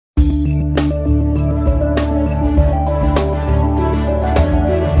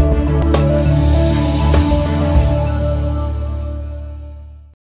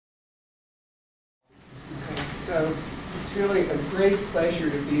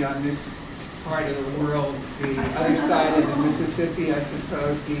be on this part of the world, the other side of the Mississippi, I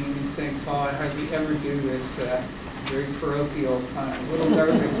suppose, being in St. Paul. I hardly ever do this. Very parochial, a little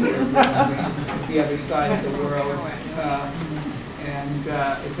nervous here being the other side of the world.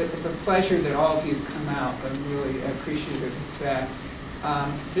 It's a pleasure that all of you have come out. I'm really appreciative of that.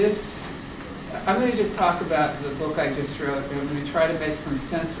 I'm going to just talk about the book I just wrote, and I'm going to try to make some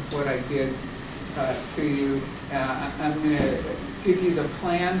sense of what I did to you. I'm going to give you the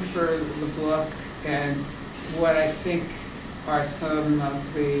plan for the book and what I think are some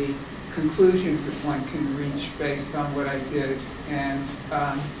of the conclusions that one can reach based on what I did. And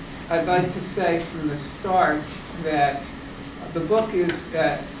I'd like to say from the start that the book is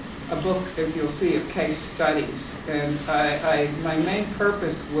a book, as you'll see, of case studies. And my main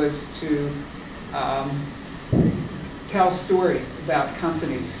purpose was to tell stories about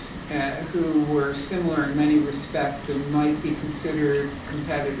companies who were similar in many respects and might be considered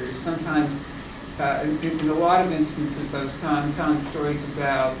competitors. Sometimes, in a lot of instances, I was telling stories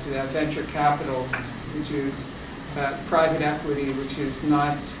about venture capital, which is private equity, which is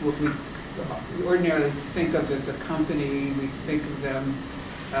not what we ordinarily think of as a company. We think of them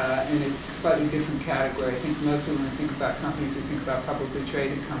in a slightly different category. I think mostly when we think about companies, we think about publicly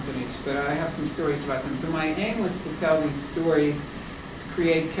traded companies. But I have some stories about them. So my aim was to tell these stories, to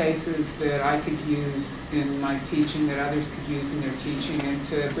create cases that I could use in my teaching, that others could use in their teaching, and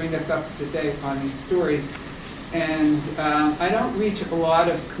to bring us up to date on these stories. And I don't reach a lot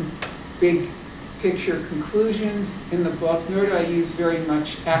of big picture conclusions in the book, nor do I use very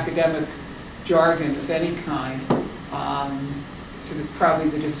much academic jargon of any kind. To probably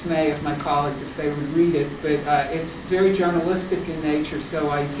the dismay of my colleagues if they would read it, but it's very journalistic in nature, so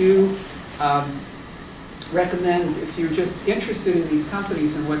I do recommend, if you're just interested in these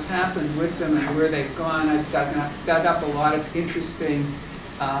companies and what's happened with them and where they've gone, I've dug up a lot of interesting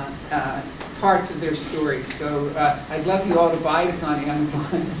parts of their stories. So I'd love you all to buy it. It's on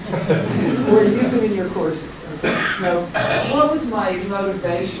Amazon or use it in your courses. Okay. So what was my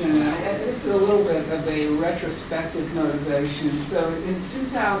motivation? This is a little bit of a retrospective motivation. So in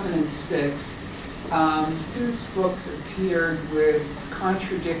 2006, two books appeared with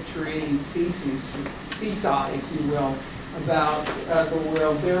contradictory theses, if you will, about the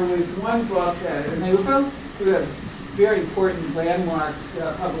world. There was one book, and they were both very important landmark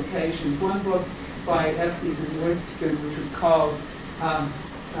publications. One book by Edson and Winston, which was called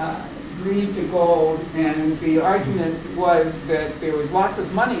Green to Gold, and the argument was that there was lots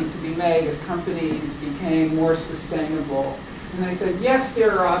of money to be made if companies became more sustainable. And they said, yes,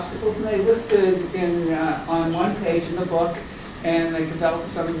 there are obstacles, and they listed on one page in the book, and they developed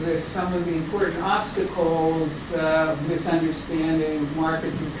some of the important obstacles, misunderstanding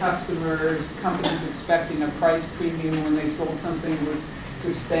markets and customers, companies expecting a price premium when they sold something that was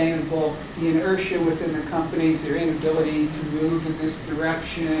sustainable, the inertia within the companies, their inability to move in this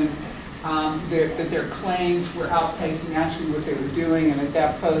direction, that their claims were outpacing actually what they were doing, and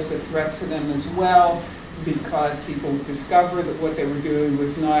that posed a threat to them as well, because people would discover that what they were doing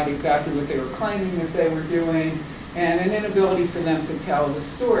was not exactly what they were claiming that they were doing, and an inability for them to tell the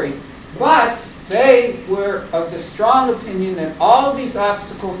story. But they were of the strong opinion that all of these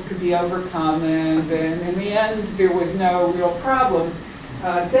obstacles could be overcome, and in the end, there was no real problem.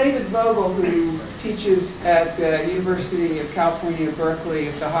 David Vogel, who teaches at University of California, Berkeley,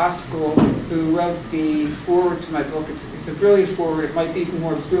 at the Haas School, who wrote the foreword to my book. It's a brilliant foreword. It might be even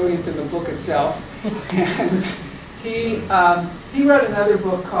more brilliant than the book itself. And he wrote another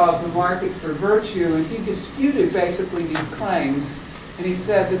book called The Market for Virtue, and he disputed basically these claims. And he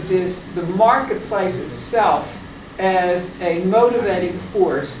said that the marketplace itself as a motivating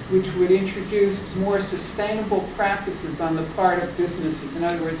force which would introduce more sustainable practices on the part of businesses. In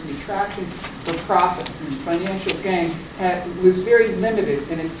other words, the attraction for profits and financial gain was very limited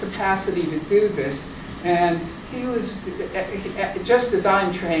in its capacity to do this. And he was, just as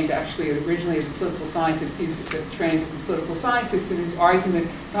I'm trained actually originally as a political scientist, he's trained as a political scientist, and his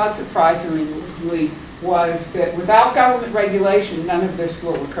argument, not surprisingly, was that without government regulation, none of this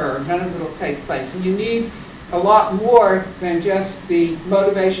will occur, none of it will take place. And you need a lot more than just the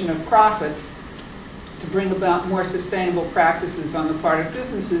motivation of profit to bring about more sustainable practices on the part of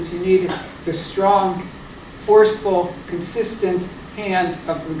businesses. You need the strong, forceful, consistent hand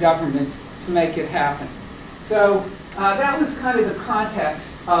of the government to make it happen. So that was kind of the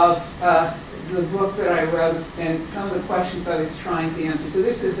context of the book that I wrote and some of the questions I was trying to answer. So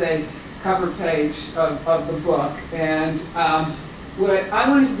this is a cover page of the book, and what I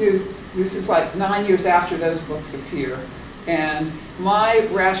wanted to do, this is like 9 years after those books appear, And my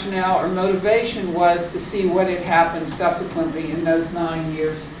rationale or motivation was to see what had happened subsequently in those 9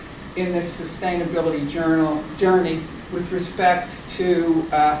 years in this sustainability journey with respect to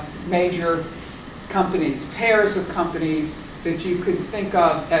major companies, pairs of companies that you could think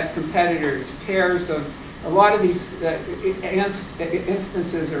of as competitors, pairs of a lot of these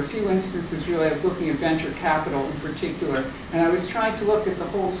instances, or a few instances really. I was looking at venture capital in particular, and I was trying to look at the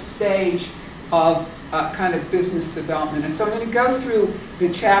whole stage of kind of business development. And so I'm going to go through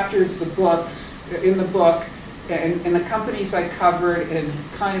the chapters, the books, in the book, and the companies I covered, and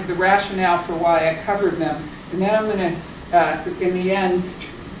kind of the rationale for why I covered them. And then I'm going to, in the end,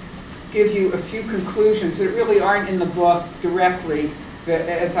 give you a few conclusions that really aren't in the book directly,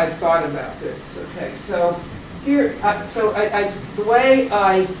 as I've thought about this. Okay, so here, the way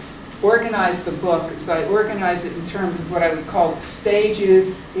I organize the book is I organize it in terms of what I would call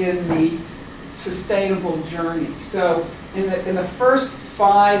stages in the sustainable journey. So in the first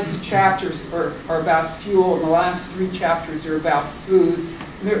 5 chapters are about fuel, and the last 3 chapters are about food.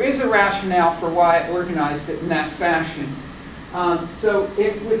 And there is a rationale for why I organized it in that fashion.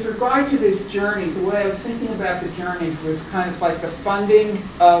 With regard to this journey, the way I was thinking about the journey was kind of like the funding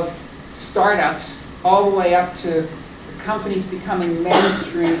of startups all the way up to companies becoming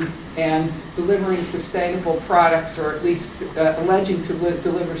mainstream and delivering sustainable products, or at least alleging to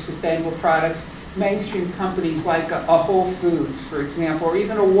deliver sustainable products. Mainstream companies like a Whole Foods, for example, or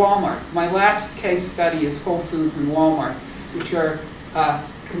even a Walmart. My last case study is Whole Foods and Walmart, which are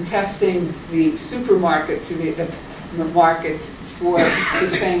contesting the supermarket to the market for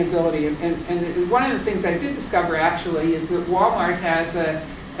sustainability. And one of the things I did discover actually is that Walmart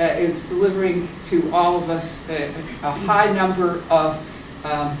is delivering to all of us a high number of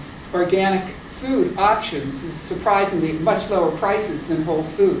organic food options, surprisingly much lower prices than Whole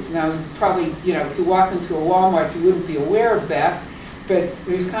Foods. Now, probably, if you walk into a Walmart, you wouldn't be aware of that, but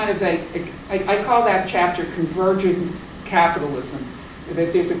there's kind of I call that chapter convergent capitalism.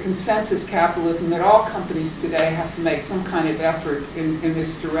 That there's a consensus capitalism that all companies today have to make some kind of effort in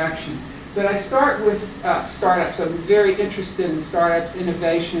this direction. But I start with startups. I'm very interested in startups,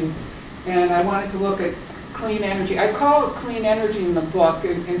 innovation, and I wanted to look at clean energy. I call it clean energy in the book,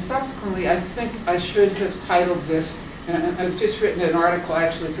 and subsequently I think I should have titled this, and I've just written an article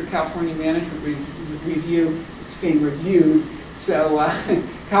actually for California Management Review. It's being reviewed, so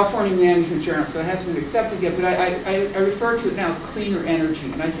California Management Journal, so it hasn't been accepted yet, but I refer to it now as cleaner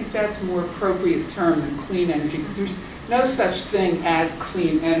energy, and I think that's a more appropriate term than clean energy, because there's no such thing as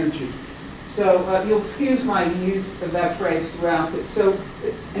clean energy. So you'll excuse my use of that phrase throughout this. So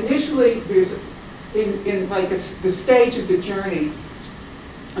initially, there's in like the stage of the journey,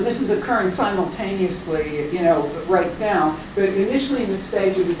 and this is occurring simultaneously, right now, but initially in the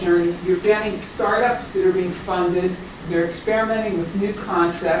stage of the journey, you're getting startups that are being funded. They're experimenting with new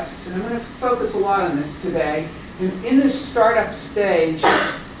concepts, and I'm going to focus a lot on this today. And in this startup stage,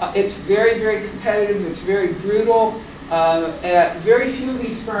 it's very, very competitive. It's very brutal. Very few of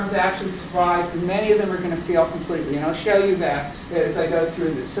these firms actually survive, and many of them are going to fail completely. And I'll show you that as I go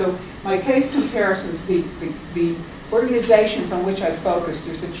through this. So my case comparisons, the organizations on which I focus.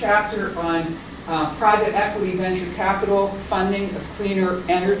 There's a chapter on private equity venture capital funding of cleaner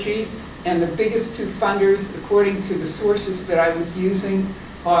energy. And the biggest 2 funders, according to the sources that I was using,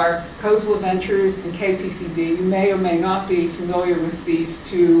 are Khosla Ventures and KPCB. You may or may not be familiar with these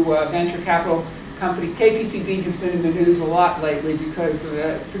 2 venture capital companies. KPCB has been in the news a lot lately because of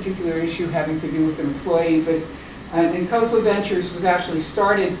a particular issue having to do with an employee. But and Khosla Ventures was actually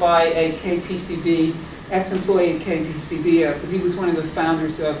started by a KPCB ex-employee at KPCB. He was one of the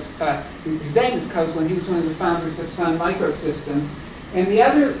founders of. His name is Khosla, and he was one of the founders of Sun Microsystems. And the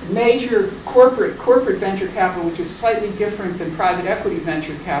other major corporate venture capital, which is slightly different than private equity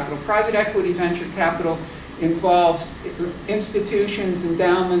venture capital. Private equity venture capital involves institutions,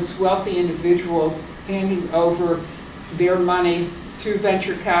 endowments, wealthy individuals handing over their money to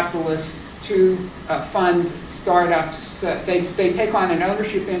venture capitalists to fund startups. They take on an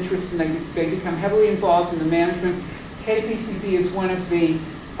ownership interest, and they become heavily involved in the management. KPCB is one of the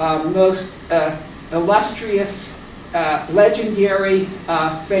most illustrious legendary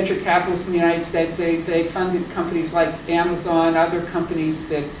venture capitalists in the United States. They funded companies like Amazon, other companies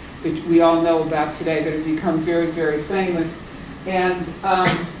that we all know about today that have become very, very famous. And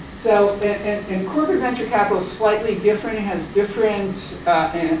and corporate venture capital is slightly different. It has different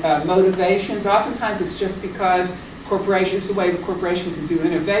motivations. Oftentimes it's just because corporations, the way the corporation can do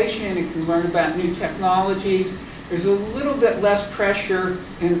innovation, it can learn about new technologies. There's a little bit less pressure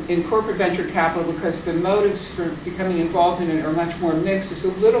in corporate venture capital because the motives for becoming involved in it are much more mixed. There's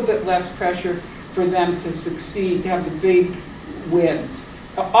a little bit less pressure for them to succeed, to have the big wins.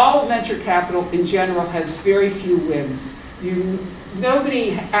 All of venture capital in general has very few wins.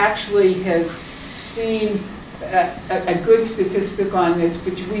 Nobody actually has seen a good statistic on this,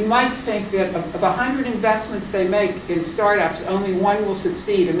 but we might think that of 100 investments they make in startups, only one will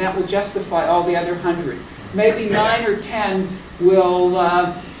succeed, and that will justify all the other 100. Maybe 9 or 10 will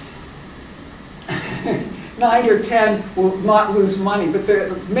 9 or 10 will not lose money, but there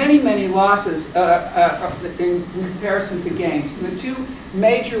are many, many losses in comparison to gains. And the two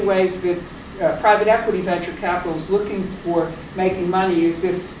major ways that private equity venture capital is looking for making money is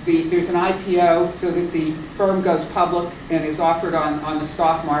if there's an IPO, so that the firm goes public and is offered on the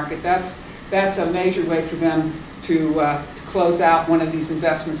stock market. That's a major way for them to close out one of these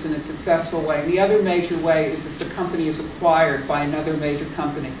investments in a successful way. And the other major way is if the company is acquired by another major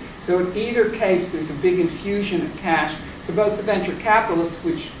company. So in either case, there's a big infusion of cash to both the venture capitalists,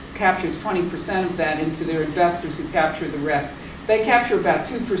 which captures 20% of that, into their investors who capture the rest. They capture about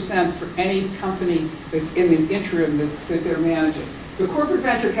 2% for any company in the interim that they're managing. The corporate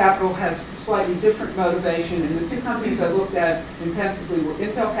venture capital has slightly different motivation, and the two companies I looked at intensively were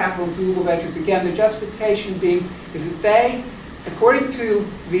Intel Capital and Google Ventures. Again, the justification being is that they, according to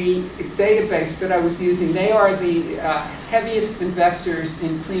the database that I was using, they are the heaviest investors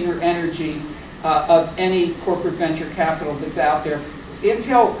in cleaner energy of any corporate venture capital that's out there.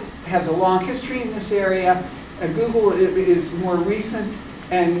 Intel has a long history in this area. Google is more recent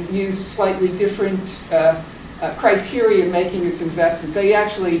and used slightly different criteria in making its investments. They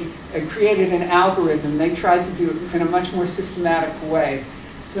actually created an algorithm. They tried to do it in a much more systematic way.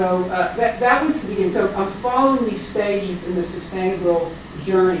 So that was the beginning. So I'm following these stages in the sustainable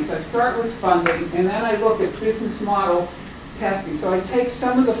journey. So I start with funding, and then I look at business model testing. So I take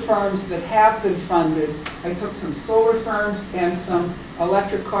some of the firms that have been funded. I took some solar firms and some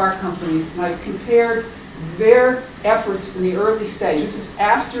electric car companies, and I compared their efforts in the early stage. This is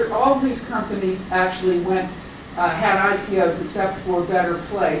after all of these companies actually had IPOs, except for Better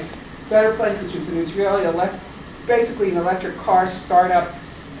Place. Better Place, which is an Israeli, basically an electric car startup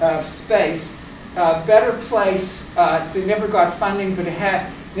space. Better Place, they never got funding, but it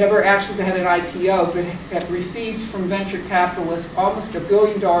never actually had an IPO, but it received from venture capitalists almost $1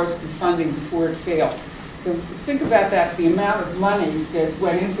 billion in funding before it failed. So think about that, the amount of money that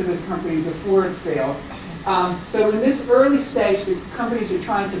went into this company before it failed. So in this early stage, the companies are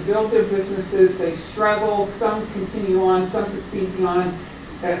trying to build their businesses. They struggle. Some continue on. Some succeed beyond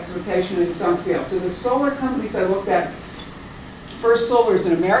expectation, and some fail. So the solar companies I looked at, First Solar is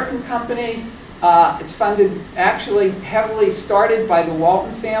an American company. It's funded, actually heavily started by the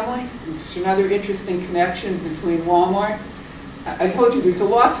Walton family. It's another interesting connection between Walmart. I told you there's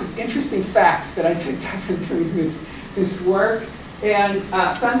lots of interesting facts that I picked up in doing this work. And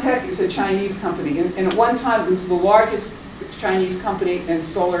Suntech is a Chinese company, and at one time it was the largest Chinese company in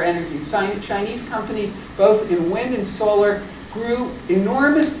solar energy. Chinese companies, both in wind and solar, grew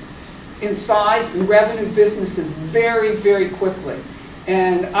enormous in size and revenue businesses very, very quickly.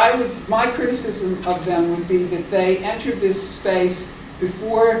 And my criticism of them would be that they entered this space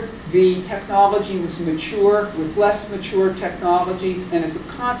before the technology was mature, with less mature technologies, and as a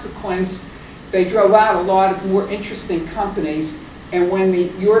consequence, they drove out a lot of more interesting companies. And when the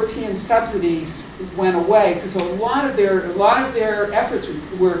European subsidies went away, because a lot of their efforts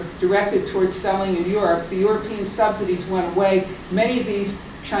were directed towards selling in Europe, the European subsidies went away. Many of these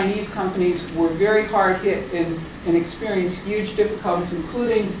Chinese companies were very hard hit and experienced huge difficulties,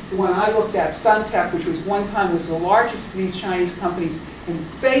 including the one I looked at, Suntech, which was one time was the largest of these Chinese companies,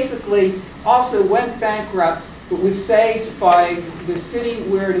 and basically also went bankrupt, but was saved by the city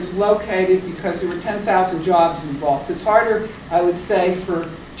where it is located because there were 10,000 jobs involved. It's harder, I would say, for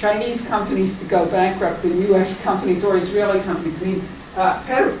Chinese companies to go bankrupt than U.S. companies or Israeli companies. I mean,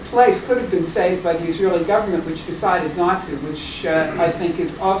 Better Place could have been saved by the Israeli government, which decided not to, which I think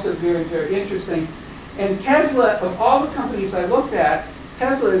is also very, very interesting. And Tesla, of all the companies I looked at,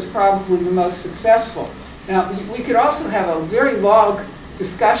 Tesla is probably the most successful. Now, we could also have a very long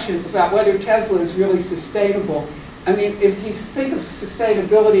discussion about whether Tesla is really sustainable. I mean, if you think of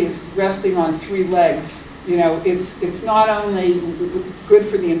sustainability as resting on 3 legs, you know, it's not only good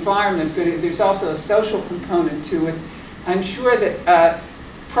for the environment, but there's also a social component to it. I'm sure that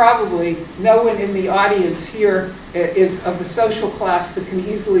probably no one in the audience here is of the social class that can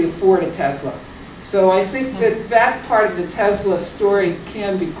easily afford a Tesla. So I think that that part of the Tesla story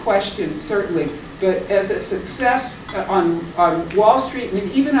can be questioned, certainly. But as a success on Wall Street, I mean,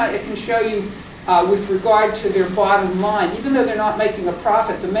 even I can show you with regard to their bottom line, even though they're not making a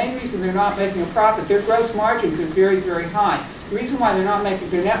profit, the main reason they're not making a profit, their gross margins are very, very high. the reason why they're not making,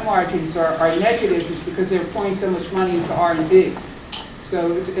 their net margins are negative is because they're pouring so much money into R&D.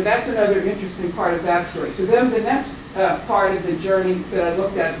 So that's another interesting part of that story. So then the next part of the journey that I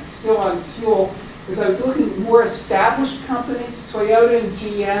looked at, still on fuel, is I was looking at more established companies, Toyota and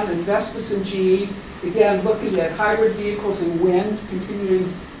GM, and Vestas and GE, again, looking at hybrid vehicles and wind,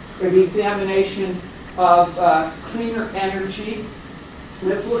 continuing the examination of cleaner energy.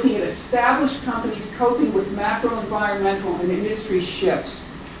 And I was looking at established companies coping with macro environmental and industry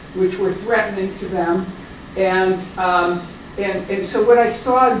shifts, which were threatening to them. And so what I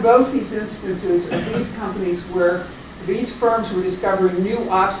saw in both these instances of these companies were these firms were discovering new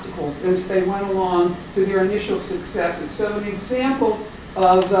obstacles as they went along to their initial successes. So an example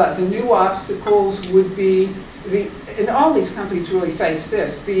of the new obstacles would be, and all these companies really face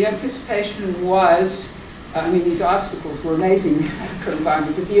this, the anticipation was, these obstacles were amazing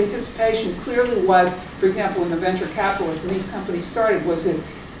environment, but the anticipation clearly was, for example, when the venture capitalists and these companies started, was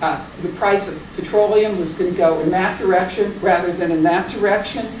that the price of petroleum was going to go in that direction rather than in that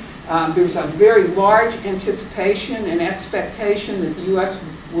direction. There was a very large anticipation and expectation that the U.S.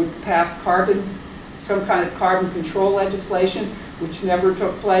 would pass some kind of carbon control legislation, which never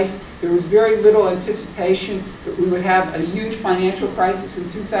took place. There was very little anticipation that we would have a huge financial crisis in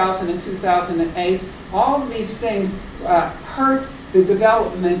 2000 and 2008. All of these things hurt the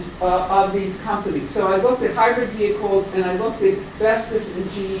development of these companies. So I looked at hybrid vehicles and I looked at Vestas and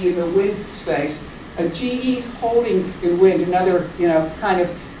GE in the wind space. GE's holdings in wind, another kind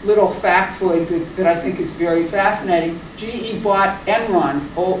of little factoid that I think is very fascinating. GE bought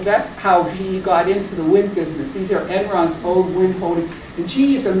Enron's old, that's how GE got into the wind business. These are Enron's old wind holdings. And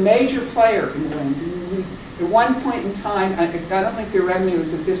GE is a major player in wind. And at one point in time, I don't think their revenue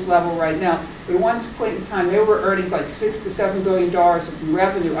is at this level right now, but at one point in time, they were earning like $6 to $7 billion in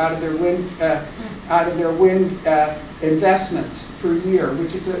revenue out of their wind, investments per year,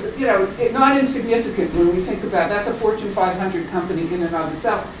 which is not insignificant when we think about that's a Fortune 500 company in and of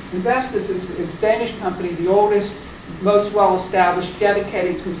itself. Vestas is a Danish company, the oldest, most well-established,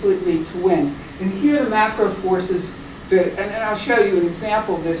 dedicated completely to wind. And here the macro forces, and I'll show you an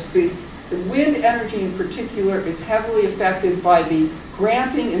example of this. The wind energy in particular is heavily affected by the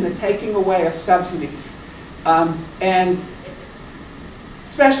granting and the taking away of subsidies. And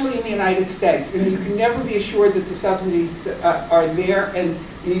especially in the United States. And you can never be assured that the subsidies are there. And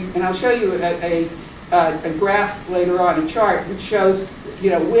I'll show you a graph later on, a chart, which shows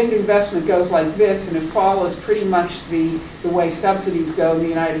wind investment goes like this, and it follows pretty much the way subsidies go in the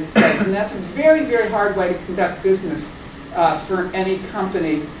United States. And that's a very, very hard way to conduct business for any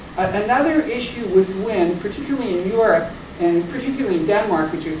company. Another issue with wind, particularly in Europe, and particularly in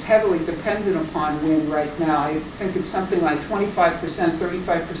Denmark, which is heavily dependent upon wind right now. I think it's something like 25%,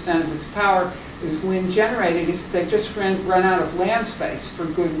 35% of its power is wind generated. They've just run out of land space for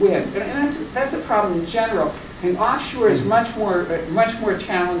good wind. And that's a problem in general. And offshore is much more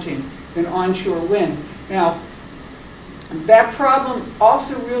challenging than onshore wind. Now, that problem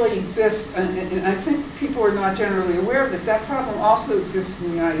also really exists, and I think people are not generally aware of this, that problem also exists in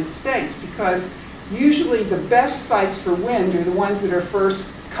the United States, because usually the best sites for wind are the ones that are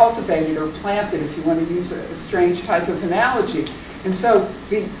first cultivated or planted, if you want to use a strange type of analogy. And so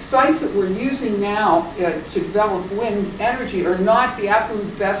the sites that we're using now to develop wind energy are not the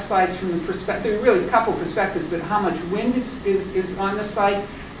absolute best sites from the perspective, there are really a couple perspectives, but how much wind is on the site,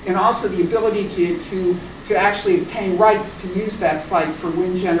 and also the ability to actually obtain rights to use that site for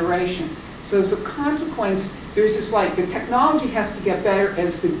wind generation. So as a consequence, there's this the technology has to get better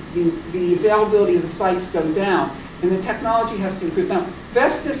as the availability of the sites go down, and the technology has to improve. Now,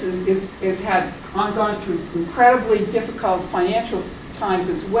 Vestas has gone through incredibly difficult financial times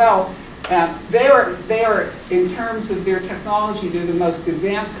as well. They are, in terms of their technology, they're the most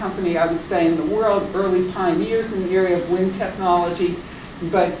advanced company, I would say, in the world, early pioneers in the area of wind technology.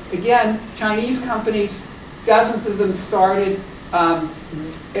 But again, Chinese companies, dozens of them started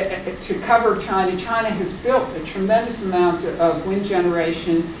to cover China. China has built a tremendous amount of wind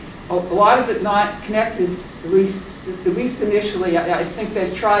generation, a lot of it not connected, at least initially. I think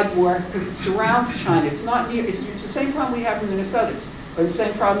they've tried more because it surrounds China. It's not near, it's the same problem we have in Minnesota, or the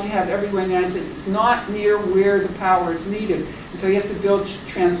same problem you have everywhere in the United States. It's not near where the power is needed. And so you have to build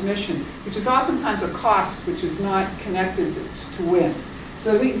transmission, which is oftentimes a cost which is not connected to wind.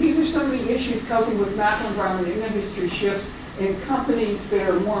 So these are some of the issues coping with macro environment and industry shifts in companies that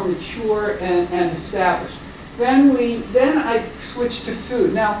are more mature and established. Then I switched to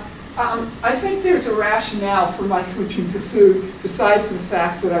food. Now, I think there's a rationale for my switching to food, besides the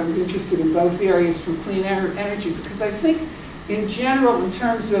fact that I was interested in both areas from clean energy, because I think in general, in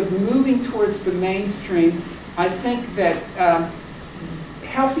terms of moving towards the mainstream, I think that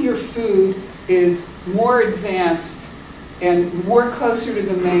healthier food is more advanced and more closer to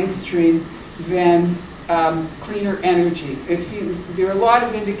the mainstream than cleaner energy. There are a lot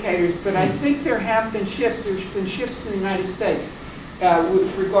of indicators, but I think there have been shifts. There's been shifts in the United States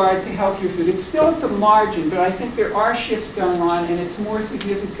with regard to healthier food. It's still at the margin, but I think there are shifts going on, and it's more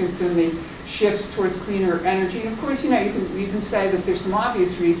significant than the shifts towards cleaner energy. And of course, you can say that there's some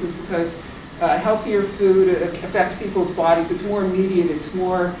obvious reasons, because healthier food affects people's bodies. It's more immediate. It's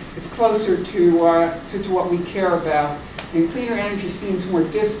closer to what we care about. And cleaner energy seems more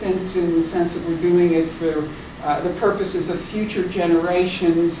distant in the sense that we're doing it for the purposes of future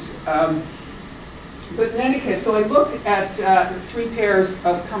generations. But in any case, so I looked at 3 pairs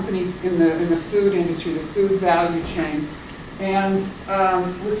of companies in the food industry, the food value chain. And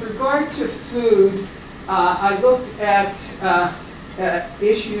with regard to food, I looked at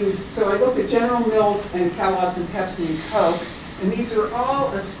issues. So I looked at General Mills and Kellogg's and Pepsi and Coke. And these are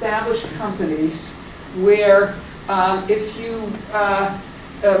all established companies where if you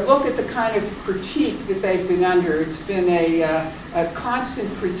look at the kind of critique that they've been under, it's been a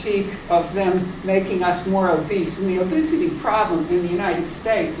constant critique of them making us more obese. And the obesity problem in the United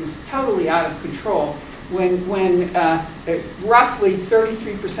States is totally out of control. When roughly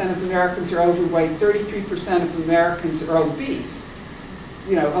 33% of Americans are overweight, 33% of Americans are obese.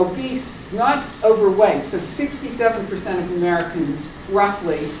 Obese, not overweight. So 67% of Americans,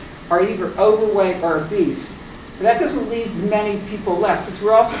 roughly, are either overweight or obese. But that doesn't leave many people left, because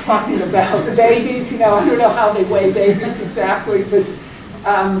we're also talking about the babies. I don't know how they weigh babies exactly, but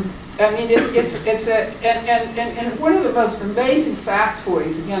I mean, and one of the most amazing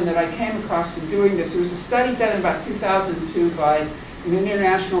factoids, again, that I came across in doing this, there was a study done in about 2002 by an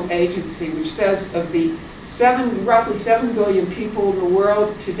international agency, which says of the roughly 7 billion people in the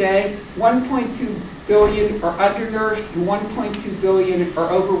world today, 1.2 billion are undernourished and 1.2 billion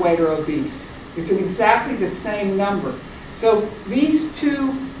are overweight or obese. It's exactly the same number. So these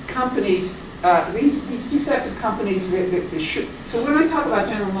two companies, these two sets of companies, so when I talk about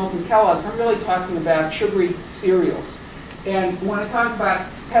General Mills and Kellogg's, I'm really talking about sugary cereals. And when I talk about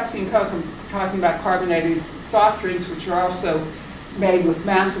Pepsi and Coke, I'm talking about carbonated soft drinks, which are also made with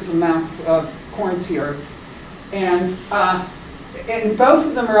massive amounts of corn syrup. And both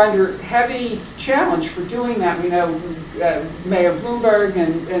of them are under heavy challenge for doing that. We know Mayor Bloomberg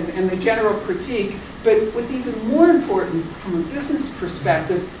and the general critique. But what's even more important from a business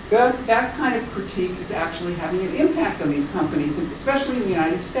perspective, that kind of critique is actually having an impact on these companies, especially in the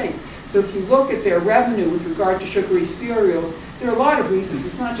United States. So if you look at their revenue with regard to sugary cereals, there are a lot of reasons.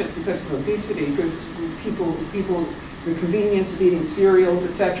 It's not just because of obesity, because people the convenience of eating cereals,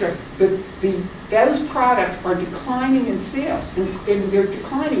 etc. But those products are declining in sales, and they're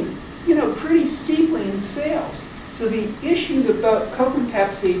declining, pretty steeply in sales. So the issue that both Coke and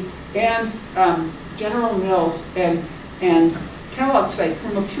Pepsi and General Mills and Kellogg's face,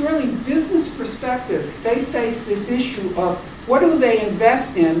 from a purely business perspective, they face this issue of what do they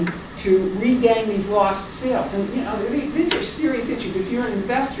invest in to regain these lost sales. And these are serious issues. If you're an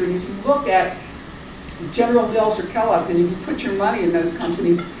investor and if you look at General Mills or Kellogg's, and if you put your money in those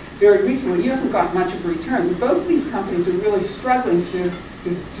companies very recently, you haven't got much of a return. But both of these companies are really struggling to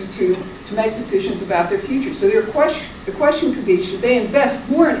make decisions about their future. So the question could be, should they invest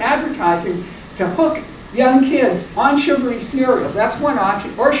more in advertising to hook young kids on sugary cereals? That's one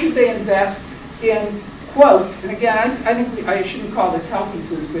option. Or should they invest in, quote, and again, I think I shouldn't call this healthy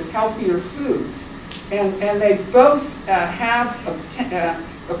foods, but healthier foods. And they both have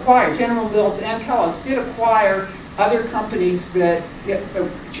acquired, General Mills and Kellogg's did acquire other companies that,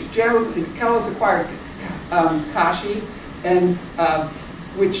 Kellogg's acquired Kashi, and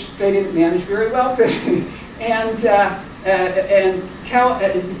which they didn't manage very well,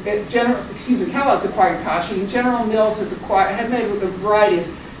 Kellogg's acquired Kashi, and General Mills had made a variety of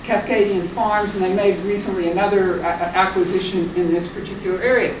Cascadian farms, and they made recently another acquisition in this particular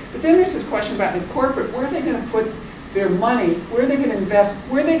area. But then there's this question about the corporate, where are they going to put their money, where are they going to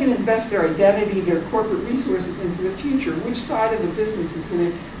invest their identity, their corporate resources into the future? Which side of the business is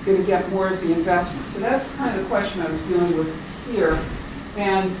going to get more of the investment? So that's kind of the question I was dealing with here.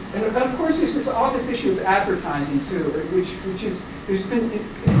 And of course, there's all this issue of advertising too, which is, there's been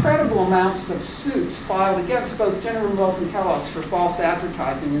incredible amounts of suits filed against both General Mills and Kellogg's for false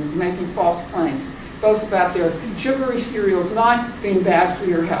advertising and making false claims, both about their sugary cereals not being bad for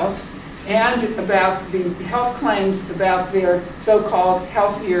your health, and about the health claims about their so-called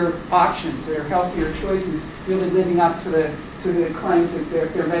healthier options, their healthier choices, really living up to the claims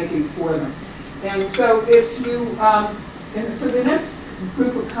that they're making for them. And so if you, so the next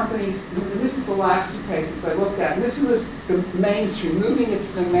group of companies, and this is the last two cases I looked at, and this was the mainstream, moving it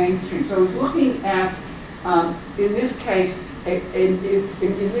to the mainstream. So I was looking at, in this case,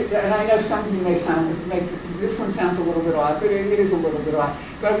 and I know some of you may make this one sounds a little bit odd, but it is a little bit odd.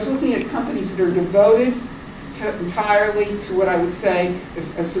 But I was looking at companies that are devoted entirely to what I would say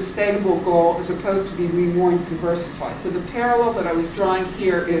is a sustainable goal as opposed to being more diversified. So the parallel that I was drawing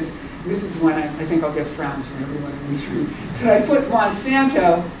here is, this is when I think I'll get frowns from everyone in this room, but I put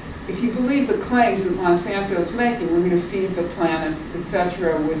Monsanto, if you believe the claims that Monsanto is making, we're going to feed the planet,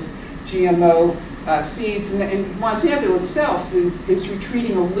 etc., with GMO seeds, and Monsanto itself is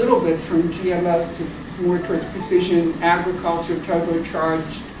retreating a little bit from GMOs to more towards precision agriculture,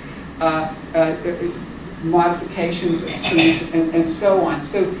 turbocharged modifications of seeds, and so on.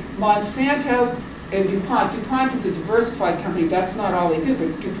 So Monsanto and DuPont is a diversified company. That's not all they do,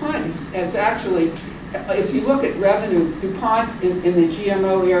 but DuPont is actually, if you look at revenue, DuPont in the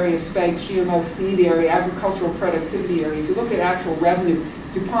GMO area space, GMO seed area, agricultural productivity area, if you look at actual revenue,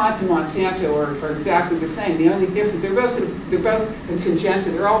 DuPont and Monsanto are exactly the same. The only difference, they're both in Syngenta,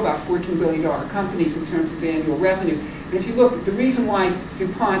 they're all about $14 billion companies in terms of annual revenue. And if you look, the reason why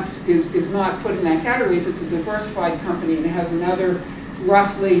DuPont is not put in that category is it's a diversified company and it has another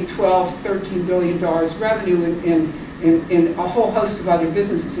roughly $13 billion revenue in a whole host of other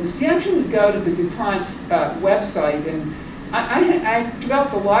businesses. And if you actually go to the DuPont website, and I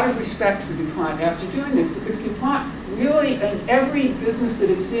developed a lot of respect for DuPont after doing this, because DuPont really, in every business that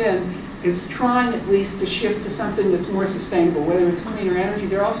it's in, is trying at least to shift to something that's more sustainable, whether it's cleaner energy.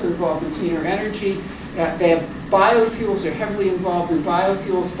 They're also involved in cleaner energy. They have biofuels. They're heavily involved in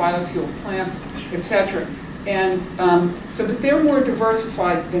biofuels, biofuel plants, etc. And but they're more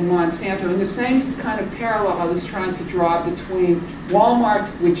diversified than Monsanto. And the same kind of parallel I was trying to draw between Walmart,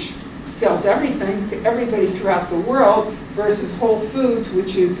 which sells everything to everybody throughout the world, versus Whole Foods,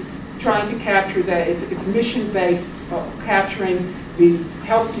 which is trying to capture that, it's mission-based, capturing the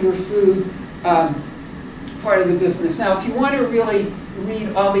healthier food part of the business. Now, if you want to really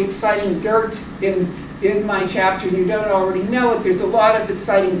read all the exciting dirt in my chapter, and you don't already know it, there's a lot of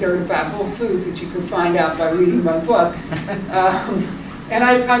exciting dirt about Whole Foods that you can find out by reading my book. And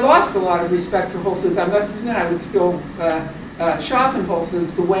I lost a lot of respect for Whole Foods. I must admit I would still shop in Whole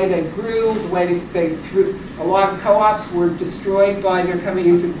Foods. The way they grew, the way they threw, a lot of co-ops were destroyed by their coming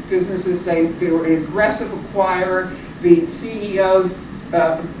into businesses. They were an aggressive acquirer. The CEOs'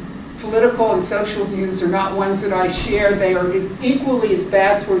 political and social views are not ones that I share. They are equally as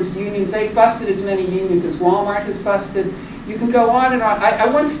bad towards unions. They've busted as many unions as Walmart has busted. You can go on and on. I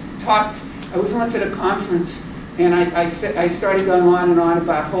was once at a conference, and I started going on and on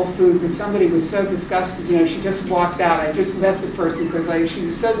about Whole Foods, and somebody was so disgusted, she just walked out. I just left the person because she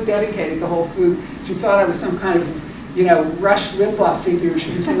was so dedicated to Whole Foods. She thought I was some kind of, Rush Limbaugh figure.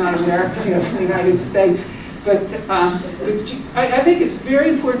 She was not American, from the United States. But I think it's very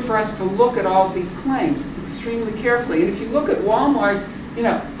important for us to look at all of these claims extremely carefully. And if you look at Walmart,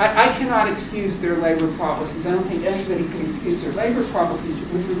 I cannot excuse their labor policies. I don't think anybody can excuse their labor policies.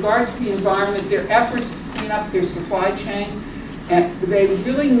 With regard to the environment, their efforts to clean up their supply chain, and they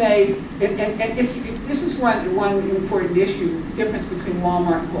really made, and this is one important issue, difference between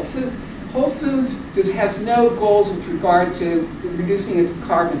Walmart and Whole Foods. Whole Foods has no goals with regard to reducing its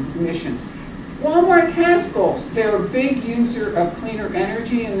carbon emissions. Walmart has goals. They're a big user of cleaner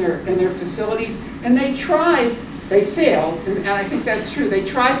energy in their facilities, and they failed, and I think that's true. They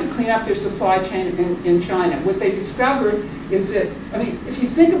tried to clean up their supply chain in China. What they discovered is that, if you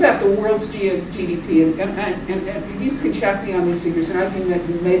think about the world's GDP, and you can check me on these figures, and I think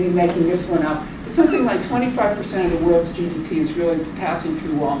maybe making this one up, but something like 25% of the world's GDP is really passing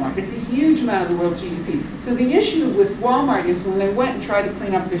through Walmart. It's a huge amount of the world's GDP. So the issue with Walmart is when they went and tried to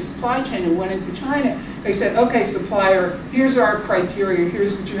clean up their supply chain and went into China, they said, okay, supplier, here's our criteria,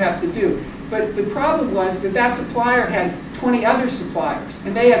 here's what you have to do. But the problem was that supplier had 20 other suppliers,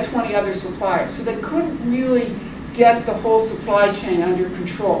 and they had 20 other suppliers. So they couldn't really get the whole supply chain under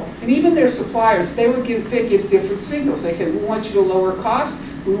control. And even their suppliers, they give different signals. They said, we want you to lower costs,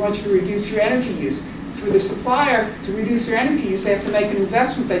 we want you to reduce your energy use. For the supplier to reduce their energy use, they have to make an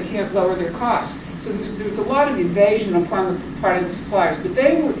investment, they can't lower their costs. So there's a lot of evasion upon the part of the suppliers. But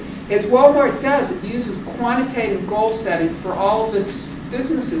as Walmart does, it uses quantitative goal setting for all of its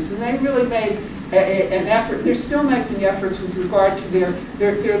businesses, and they really made an effort. They're still making efforts with regard to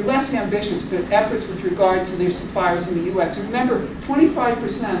they're less ambitious, but efforts with regard to their suppliers in the U.S. And remember,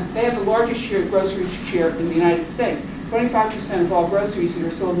 25%, they have the largest grocery share in the United States. 25% of all groceries that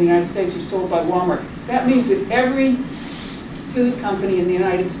are sold in the United States are sold by Walmart. That means that every food company in the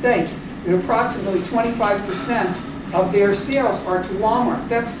United States, that approximately 25% of their sales are to Walmart.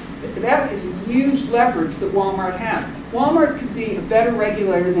 That is a huge leverage that Walmart has. Walmart could be a better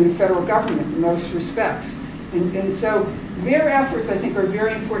regulator than the federal government in most respects. And so their efforts, I think, are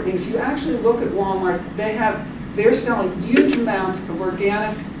very important. And if you actually look at Walmart, they're selling huge amounts of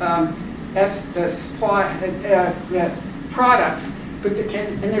organic products,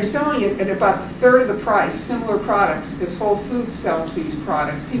 and they're selling it at about a third of the price, similar products, as Whole Foods sells these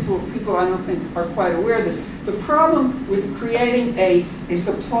products. People I don't think are quite aware that the problem with creating a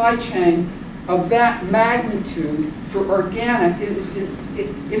supply chain of that magnitude for organic is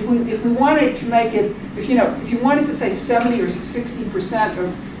if we wanted to make it, if you wanted to say 70 or 60%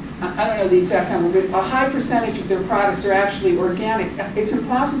 of, I don't know the exact number, but a high percentage of their products are actually organic. It's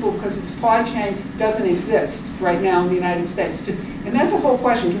impossible because the supply chain doesn't exist right now in the United States. And that's a whole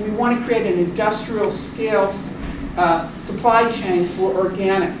question. Do we want to create an industrial scale supply chain for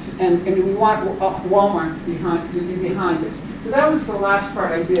organics? And do we want Walmart to be behind this? So that was the last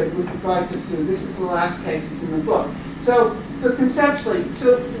part I did with regard to food. This is the last cases in the book. So conceptually,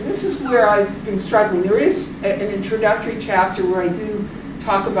 this is where I've been struggling. There is an introductory chapter where I do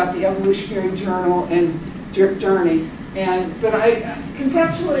talk about the evolutionary journey, but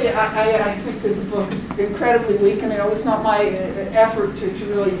conceptually I think that the book is incredibly weak, and it's not my effort to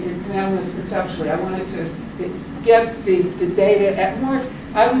really examine this conceptually. I wanted to get the data at more.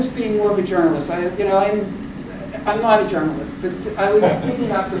 I was being more of a journalist. I'm not a journalist, but I was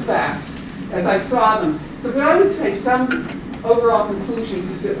picking up the facts as I saw them. So what I would say, some overall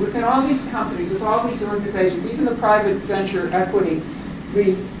conclusions is that within all these companies, with all these organizations, even the private venture equity,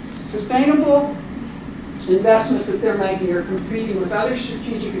 the sustainable investments that they're making are competing with other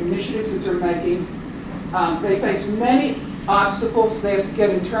strategic initiatives that they're making. They face many obstacles. They have to get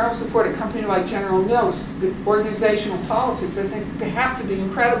internal support. A company like General Mills, the organizational politics, I think they have to be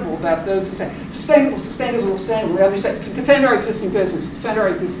incredible about those who say, sustainable. The others say, defend our existing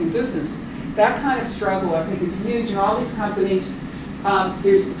business. That kind of struggle, I think, is huge in all these companies.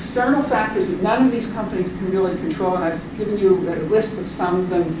 There's external factors that none of these companies can really control, and I've given you a list of some of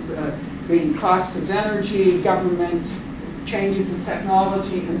them, the costs of energy, government, changes in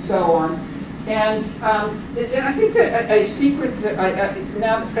technology, and so on. And I think that a secret that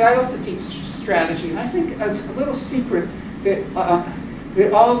I also teach strategy, and I think as a little secret that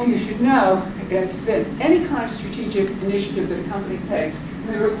all of you should know is that any kind of strategic initiative that a company takes,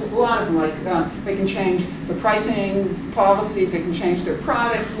 there are a lot of them, like they can change the pricing policies, they can change their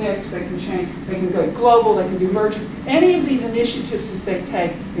product mix, they can go global, they can do mergers. Any of these initiatives that they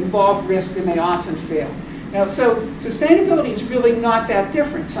take involve risk, and they often fail. Now, so sustainability is really not that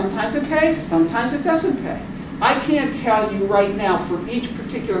different. Sometimes it pays, sometimes it doesn't pay. I can't tell you right now for each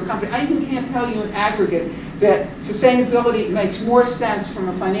particular company, I even can't tell you in aggregate that sustainability makes more sense from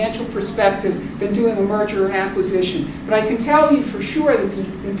a financial perspective than doing a merger or an acquisition. But I can tell you for sure that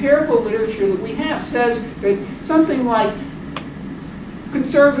the empirical literature that we have says that something like,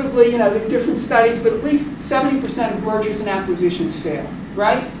 conservatively, there are different studies, but at least 70% of mergers and acquisitions fail,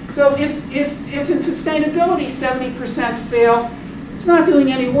 right? So if in sustainability 70% fail, it's not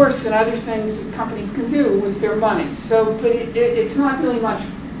doing any worse than other things that companies can do with their money. So, but it's not doing much.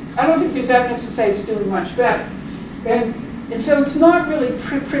 I don't think there's evidence to say it's doing much better. And so it's not really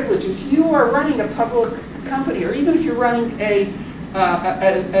privilege. If you are running a public company, or even if you're running a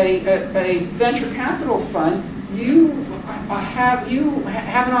venture capital fund, you have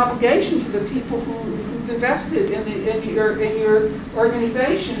an obligation to the people who've invested in your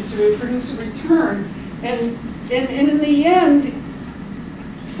organization to produce a return. And in the end,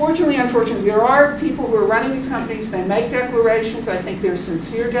 fortunately, unfortunately, there are people who are running these companies. They make declarations. I think they're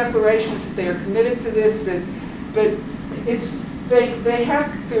sincere declarations that they are committed to this. But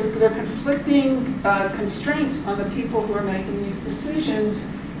they're conflicting constraints on the people who are making these decisions,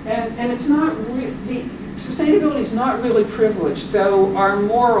 and it's not sustainability is not really privileged, though our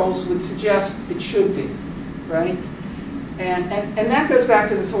morals would suggest it should be, right? And that goes back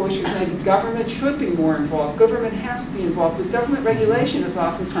to this whole issue of maybe government should be more involved. Government has to be involved, but government regulation is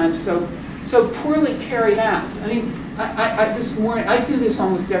oftentimes so poorly carried out. I mean, this morning, I do this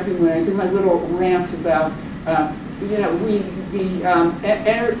almost every morning. I do my little rants about, the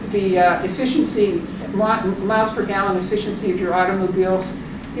efficiency, miles per gallon efficiency of your automobiles.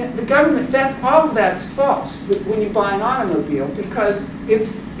 The government, all of that's false when you buy an automobile, because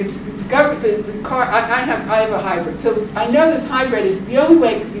it's the car. I have a hybrid, so I know this hybrid. The only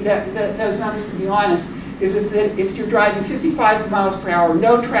way that those numbers can be honest is if you're driving 55 miles per hour,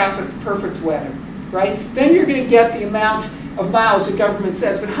 no traffic, perfect weather, right? Then you're going to get the amount of miles the government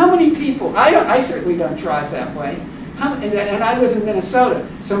says. But how many people? I certainly don't drive that way. And I live in Minnesota,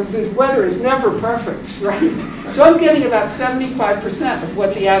 so the weather is never perfect, right? So I'm getting about 75% of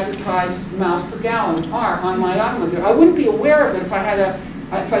what the advertised miles per gallon are on my automobile. I wouldn't be aware of it if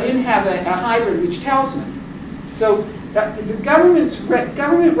I didn't have a hybrid which tells me. So the government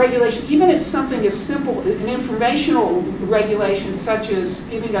regulation, even if something as simple, an informational regulation such as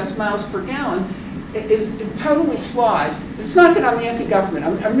giving us miles per gallon, is totally flawed. It's not that I'm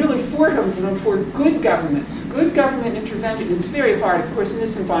anti-government. I'm really for government. I'm for good government. Good government intervention is very hard, of course, in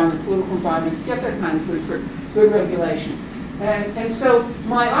this environment, political environment, to get that kind of good regulation. And so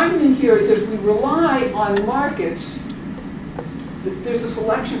my argument here is that if we rely on markets, there's a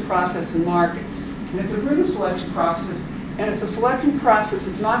selection process in markets. And it's a brutal selection process. And it's a selection process.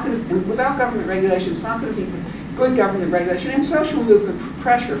 It's not going to, without government regulation, it's not going to be good government regulation and social movement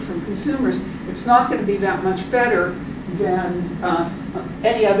pressure from consumers. It's not going to be that much better than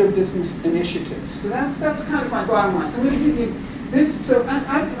any other business initiative. So that's kind of my bottom line. So I'm going to give you this. So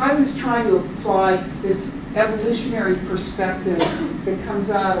I was trying to apply this evolutionary perspective that comes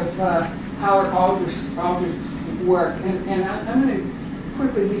out of Howard Aldrich's work, and I'm going to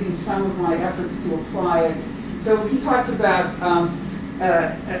quickly give you some of my efforts to apply it. So he talks about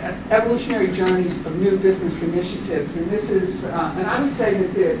evolutionary journeys of new business initiatives, and this is, and I would say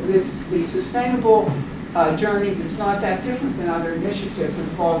that the sustainable journey is not that different than other initiatives. It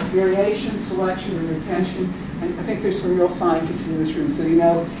involves variation, selection, and retention. And I think there's some real scientists in this room, so you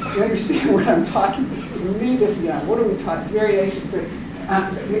understand what I'm talking about. You read this down. What are we talking? Variation. But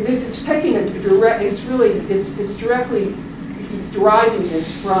it's taking a direct. It's directly. He's deriving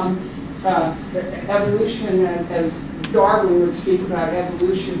this from evolution, as Darwin would speak about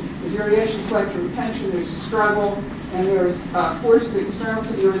evolution. There's variation, selection, retention. There's struggle, and there's forces external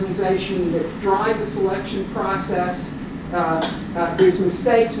to the organization that drive the selection process. There's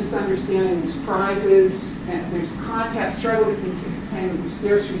mistakes, misunderstandings, prizes, and there's contest, struggle to obtain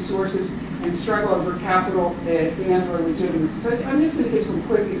scarce resources, and struggle over capital and or legitimacy. So I'm just going to give some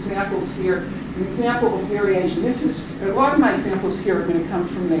quick examples here. An example of variation. This is a lot of my examples here are going to come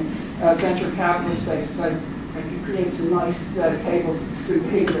from the venture capital space, because I could create some nice tables to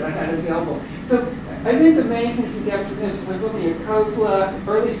the data that I had available. So I think the main thing to get from this, I'm looking at COSLA,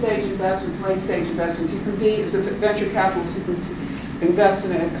 early stage investments, late stage investments. You can be, as a venture capitalist, you can invest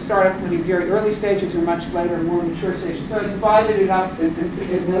in a startup company in very early stages or much later, more mature stages. So I divided it up in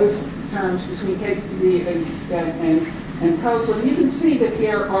those terms between KPCB and COSLA. And you can see that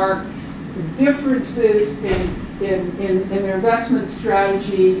there are differences in their investment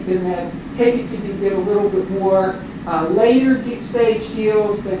strategy, in that KPCB did a little bit more later stage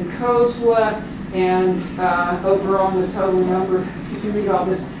deals than KOSLA, and overall the total number, you can read all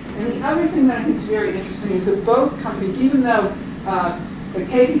this. And the other thing that I think is very interesting is that both companies, even though the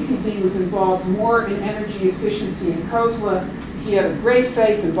KPCB was involved more in energy efficiency and KOSLA, he had a great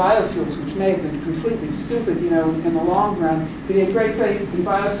faith in biofuels, which may have been completely stupid, in the long run. But he had great faith in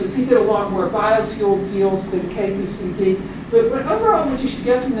biofuels. He did a lot more biofuel deals than KPCB. But overall, what you should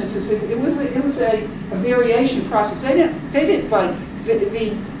get from this is it was a variation process.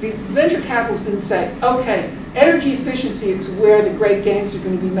 The venture capitalists didn't say, okay, energy efficiency is where the great gains are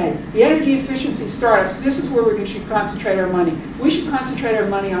going to be made. The energy efficiency startups, this is where we should concentrate our money. We should concentrate our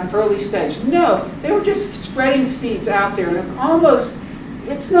money on early stage. No, they were just spreading seeds out there. And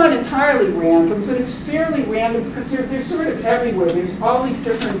it's not entirely random, but it's fairly random because they're sort of everywhere. There's all these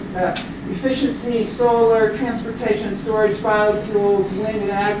different efficiency, solar, transportation, storage, biofuels, wind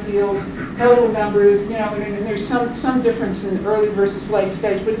and ag deals, total numbers, and there's some difference in early versus late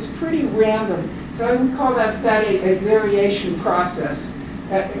stage, but it's pretty random. So I would call that a variation process.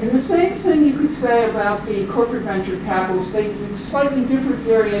 And the same thing you could say about the corporate venture capitalists. They slightly different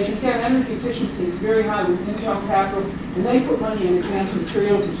variation. Again, energy efficiency is very high with Intel Capital, and they put money in advanced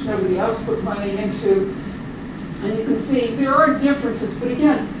materials, which nobody else put money into. And you can see there are differences, but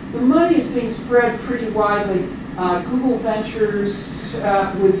again, the money is being spread pretty widely. Google Ventures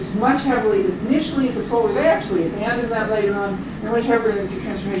was much heavily, initially into solar. They actually abandoned that later on. They're much heavier into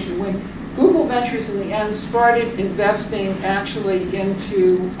transportation and wind. Google Ventures, in the end, started investing actually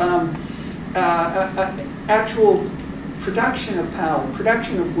into actual production of power,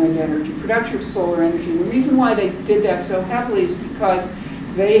 production of wind energy, production of solar energy. And the reason why they did that so heavily is because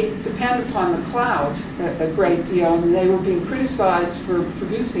they depend upon the cloud a great deal, and they were being criticized for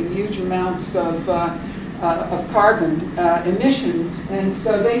producing huge amounts of carbon emissions, and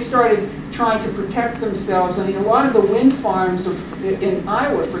so they started trying to protect themselves. I mean, a lot of the wind farms in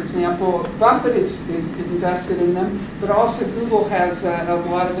Iowa, for example, Buffett is invested in them, but also Google has a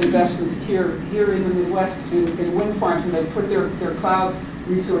lot of investments here in the Midwest in wind farms, and they put their cloud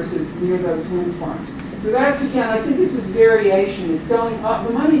resources near those wind farms. So that's, again, I think this is variation. It's going up,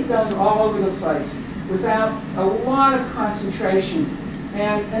 the money's going all over the place without a lot of concentration.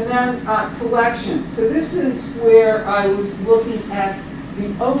 And then selection. So this is where I was looking at the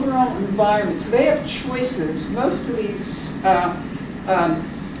overall environment. So they have choices. Most of these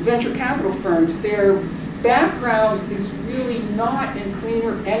venture capital firms, their background is really not in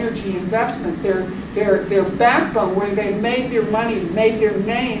cleaner energy investment. Their backbone, where they made their money, made their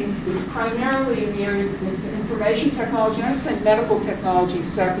names, is primarily in the areas of information technology. And I would say medical technology is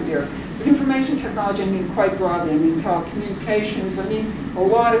secondary. But information technology, I mean quite broadly. I mean telecommunications. I mean a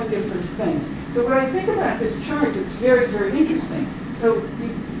lot of different things. So when I think about this chart, it's very, very interesting. So,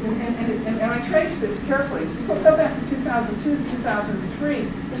 and I trace this carefully. So you go back to 2002 to 2003.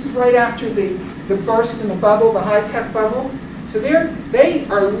 This is right after the burst in the bubble, the high-tech bubble. So they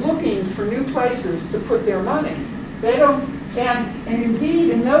are looking for new places to put their money. They don't, and indeed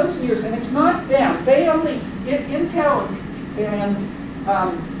in those years, and it's not them. They only Intel and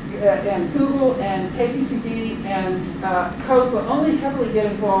Google and KPCB and Khosla only heavily get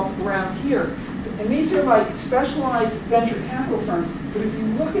involved around here. And these are like specialized venture capital firms. But if you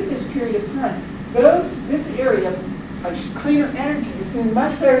look at this period of time, this area of cleaner energy is doing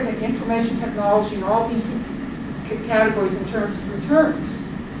much better than information technology and all these categories in terms of returns.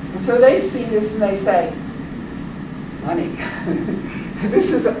 And so they see this and they say, money.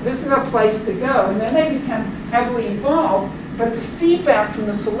 This is a place to go. And then they become heavily involved. But the feedback from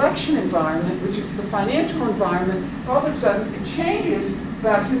the selection environment, which is the financial environment, all of a sudden it changes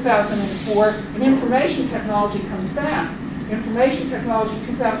about 2004, and information technology comes back. Information technology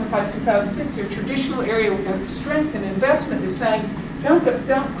 2005, 2006, their traditional area of strength and investment is saying,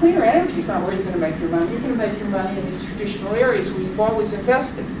 cleaner energy is not where you're going to make your money. You're going to make your money in these traditional areas where you've always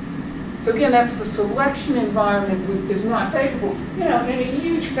invested. So again, that's the selection environment is not favorable. You know, and a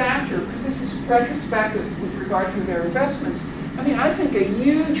huge factor, because this is retrospective with regard to their investments. I mean, I think a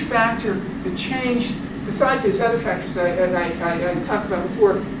huge factor that changed, besides those other factors I talked about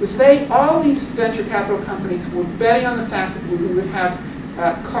before, was all these venture capital companies were betting on the fact that we would have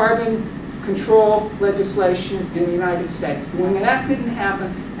carbon control legislation in the United States. When that didn't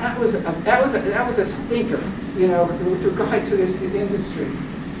happen, that was a stinker, you know, with regard to this industry.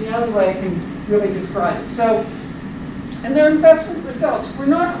 It's the only way I can really describe it. So, and their investment results were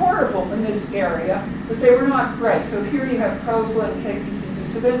not horrible in this area, but they were not great. So here you have Khosla and KPCB.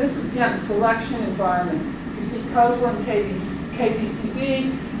 So then this is, again, the selection environment. You see Khosla and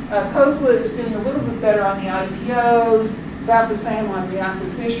KPCB. Khosla is doing a little bit better on the IPOs, about the same on the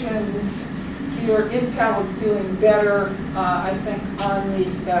acquisitions. Here, Intel is doing better, I think, on the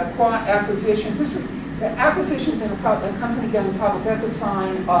acquisitions. This is acquisitions in a company going public. That's a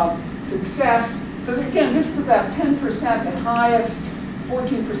sign of success. So again, this is about 10% at highest,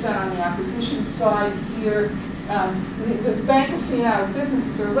 14% on the acquisition side here. The bankruptcy and out of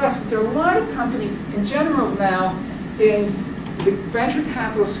businesses are less, but there are a lot of companies in general now in the venture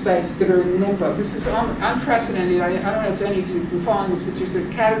capital space that are in limbo. This is unprecedented. I don't know if any of you have been following this, but there's a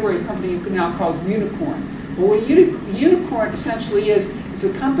category of company now called unicorn. Well, what unicorn essentially is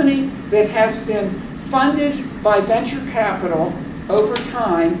a company that has been funded by venture capital over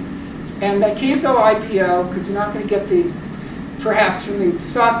time, and they can't go IPO because they're not going to get perhaps from the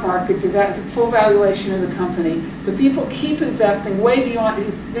stock market, the full valuation of the company. So people keep investing way beyond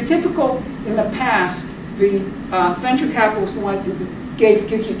the typical. In the past, the venture capitalists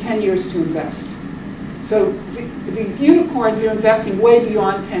gives you 10 years to invest. So these unicorns are investing way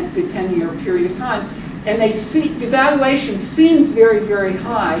beyond the 10-year period of time, and they see the valuation seems very, very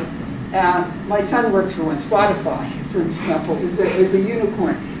high. My son works for one, Spotify, for example, is a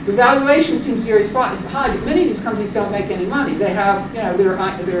unicorn. The valuation seems very high, but many of these companies don't make any money. They have, you know, they're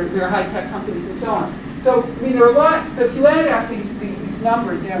high-tech companies and so on. So, I mean, there are a lot. So if you add up these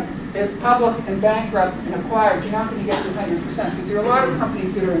numbers, you know, public and bankrupt and acquired, you're not going to get to 100%. But there are a lot of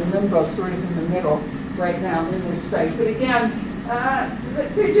companies that are in limbo, sort of in the middle right now in this space. But again,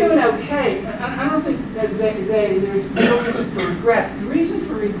 they're doing okay. I don't think that there's no reason for regret. The reason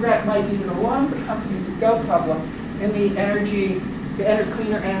for regret might be that a lot of the companies that go public in the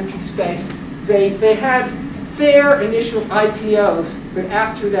cleaner energy space, they had fair initial IPOs, but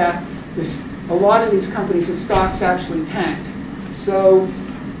after that, a lot of these companies, the stocks actually tanked. So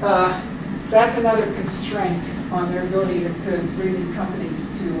that's another constraint on their ability to bring these companies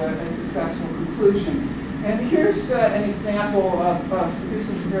to a successful conclusion. And here's an example of this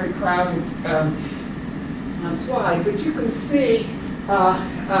is a very crowded slide, but you can see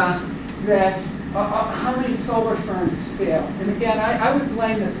that how many solar firms fail. And again, I would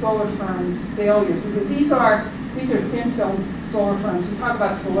blame the solar firms' failures. These are these are thin film solar firms. We talk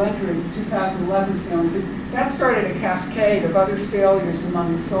about Solentra in 2011 film, but that started a cascade of other failures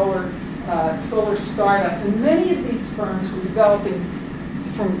among the solar startups. And many of these firms were developing,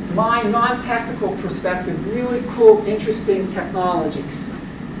 from my non-technical perspective, really cool, interesting technologies.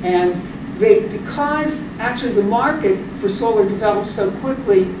 And because actually the market for solar developed so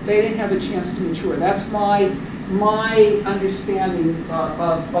quickly, they didn't have a chance to mature. That's my understanding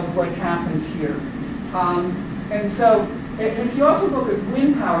of what happened here. And so, and if you also look at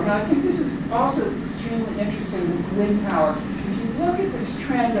wind power, now I think this is also extremely interesting with wind power. If you look at this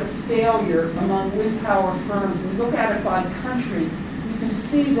trend of failure among wind power firms, and you look at it by country, you can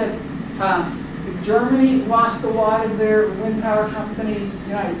see that Germany lost a lot of their wind power companies, the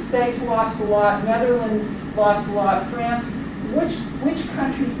United States lost a lot, Netherlands lost a lot, France. Which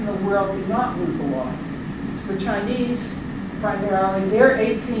countries in the world did not lose a lot? It's the Chinese, primarily. Their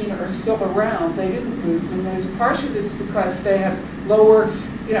 18 are still around. They didn't lose them. There's part of this because they have lower,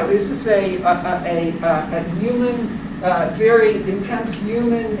 this is a human, very intense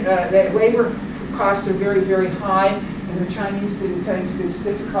human, labor costs are very, very high, and the Chinese didn't face this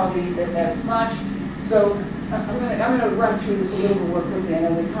difficulty as much. So I'm going to run through this a little bit more quickly. I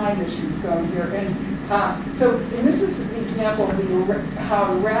know the time issues going here. And this is an example of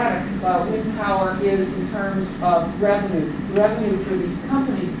how erratic wind power is in terms of revenue. The revenue for these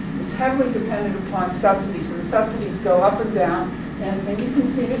companies is heavily dependent upon subsidies, and the subsidies go up and down. And you can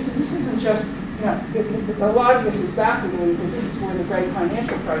see this isn't just, a lot of this is backward because this is where the great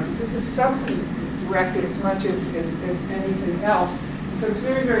financial crisis. This is subsidy directed as much as anything else. So it's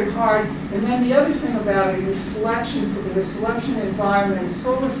very, very hard. And then the other thing about it is selection, the selection environment. And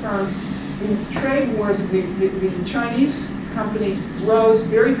solar firms, in its trade wars, the Chinese companies rose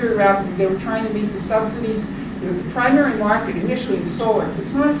very, very rapidly. They were trying to meet the subsidies. The primary market initially in solar,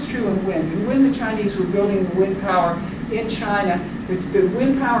 it's not as true in wind. In wind, the Chinese were building the wind power in China. The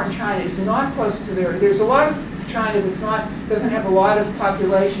wind power in China is not close to there's a lot of China doesn't have a lot of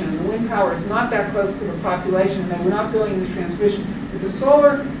population, and the wind power is not that close to the population, and they were not building the transmission. But the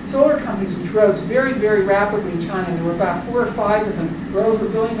solar companies, which rose very, very rapidly in China, and there were about 4 or 5 of them, were over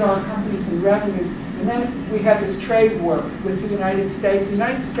billion-dollar companies in revenues. And then we had this trade war with the United States. The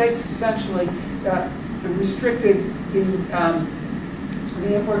United States essentially restricted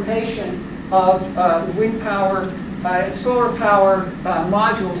the importation of wind power, solar power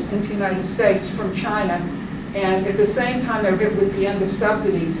modules into the United States from China. And at the same time, they were hit with the end of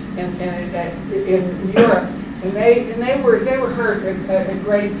subsidies in Europe, and they were hurt a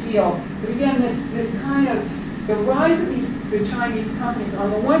great deal. But again, this kind of the rise of the Chinese companies.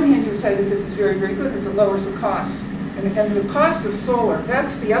 On the one hand, you would say that this is very, very good because it lowers the costs, and the cost of solar.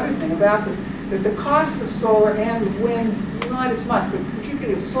 That's the other thing about this, that the cost of solar and wind not as much, but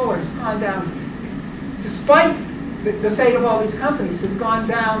particularly of solar has gone down, despite the fate of all these companies, has gone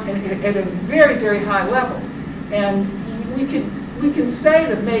down at a very, very high level. And we can say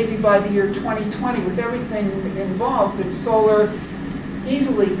that maybe by the year 2020, with everything involved, that solar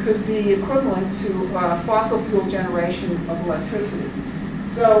easily could be equivalent to fossil fuel generation of electricity.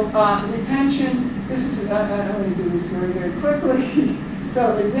 So retention, this is, I'm going to do this very, very quickly.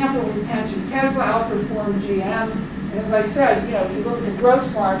 So example of retention, Tesla outperformed GM. And as I said, if you look at the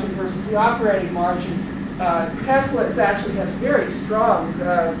gross margin versus the operating margin, Tesla actually has very strong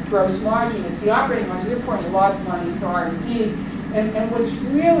gross margin. It's the operating margin. They're pouring a lot of money into R&D. And what's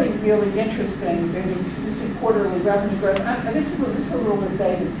really, really interesting, and you see quarterly revenue growth, and this is a little bit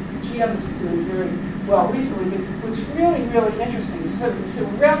dated. GM is doing very well recently, but what's really, really interesting, so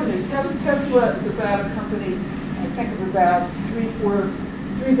revenue, Tesla is about a company, I think of about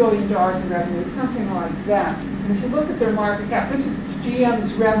 $3 billion in revenue, it's something like that. And if you look at their market cap, this is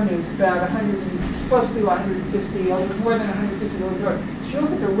GM's revenue is about close to 150, more than 150 million dollars. If you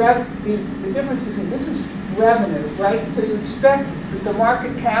look at the difference between this is revenue, right? So you expect that the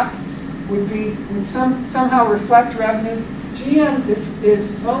market cap would somehow reflect revenue. GM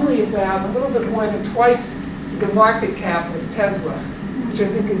is only about a little bit more than twice the market cap of Tesla, which I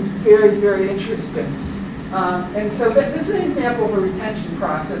think is very, very interesting. And so this is an example of a retention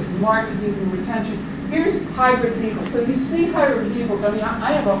process, market using retention. Here's hybrid vehicles. So you see hybrid vehicles. I mean,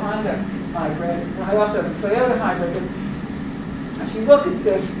 I have a Honda hybrid. I also have a Toyota hybrid. But if you look at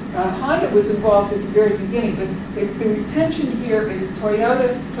this, Honda was involved at the very beginning, but the retention here is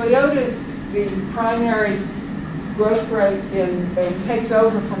Toyota. Toyota is the primary growth rate and takes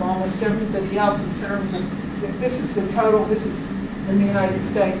over from almost everybody else in terms of, this is the total, this is in the United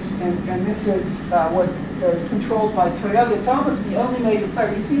States, and this is what is controlled by Toyota. It's almost the only major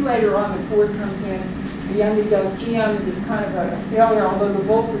player. You see later on that Ford comes in, Hyundai does, GM is kind of a failure, although the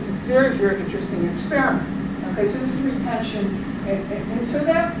Volt is a very, very interesting experiment. Okay, so this is retention, and so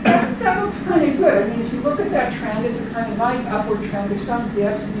that looks kind of good. I mean, if you look at that trend, it's a kind of nice upward trend. There's some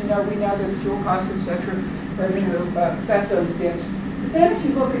dips, and we know that fuel costs, etc., are going to affect those dips. But then if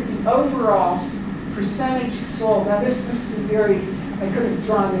you look at the overall percentage sold, now this is a very, I could have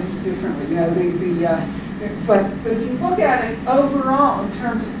drawn this differently, but if you look at it overall in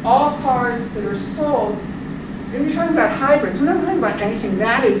terms of all cars that are sold, and we're talking about hybrids. We're not talking about anything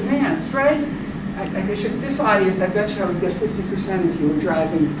that advanced, right? This audience, I bet you I would get 50% if you were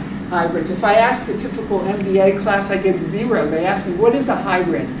driving hybrids. If I ask the typical MBA class, I get 0. They ask me, what is a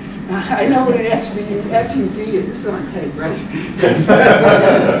hybrid? I know what an SUV is. This is on tape, right?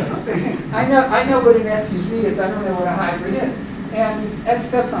 I know what an SUV is. I don't know what a hybrid is. And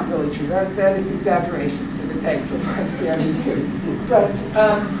that's not really true. That is exaggeration for the tape for posterity too.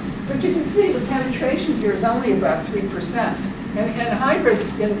 But you can see the penetration here is only about 3%. And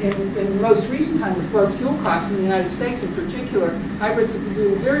hybrids, in the most recent time, with low fuel costs in the United States in particular, hybrids have been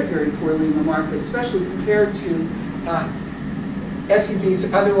doing very, very poorly in the market, especially compared to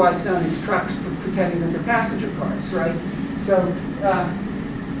SUVs, otherwise known as trucks, pretending that they're passenger cars, right? So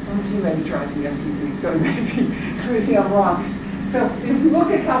some of you may be driving SUVs, so maybe I'm wrong. So if we look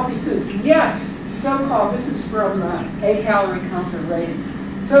at healthy foods, yes, so-called, this is from a calorie comfort rating.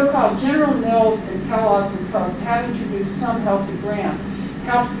 So-called General Mills and Kellogg's and Post have introduced some healthy brands,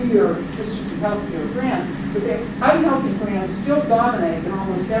 healthier brands, but the unhealthy brands still dominate in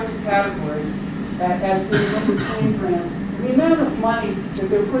almost every category, as do the clean brands. And the amount of money that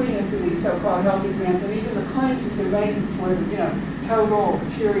they're putting into these so-called healthy brands, and even the claims that they're making for them, Total or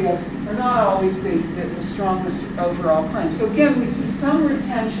Cheerios, are not always the strongest overall claim. So again, we see some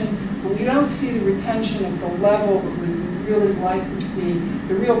retention, but we don't see the retention at the level that we really like to see,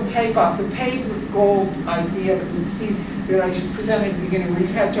 the real takeoff, the paved with gold idea that we see that I presented at the beginning, where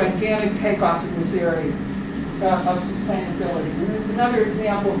you've had gigantic takeoff in this area of sustainability. And there's another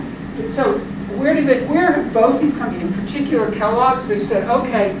example. So where have both these companies, in particular Kellogg's, they've said,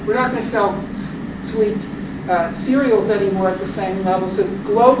 okay, we're not going to sell sweet cereals anymore at the same level. So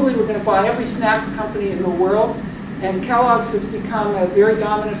globally, we're going to buy every snack company in the world. And Kellogg's has become a very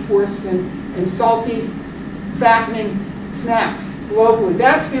dominant force in salty, fattening snacks globally.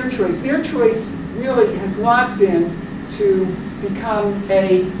 That's their choice. Their choice really has not been to become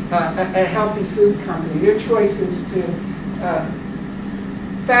a healthy food company. Their choice is to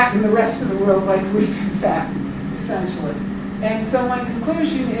fatten the rest of the world like we've been fattened, essentially. And so my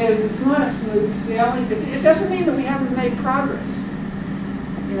conclusion is it's not a smooth sailing. It doesn't mean that we haven't made progress.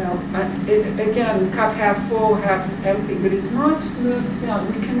 Again, the cup half full, half empty, but it's not smooth sailing.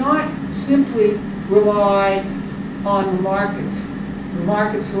 We cannot simply rely on the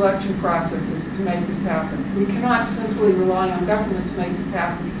market selection processes to make this happen. We cannot simply rely on government to make this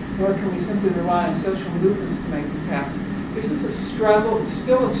happen, nor can we simply rely on social movements to make this happen. This is a struggle. It's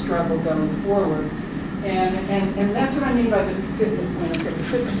still a struggle going forward. And that's what I mean by the fitness landscape. The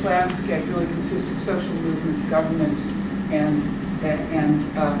fitness landscape really consists of social movements, governments, and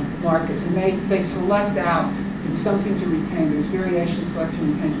markets. And they select out, and some things are retained. There's variation,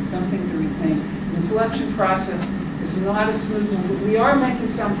 selection, retention. Some things are retained. And the selection process is not a smooth one, but we are making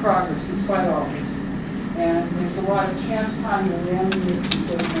some progress despite all this. And there's a lot of chance, time, and random mix and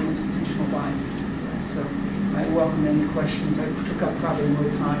political institutional biases. So I welcome any questions. I took up probably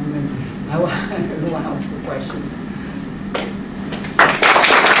more time than I allowed for questions.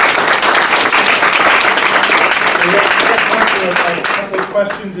 A couple of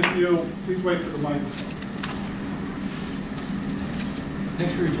questions, if you please wait for the microphone.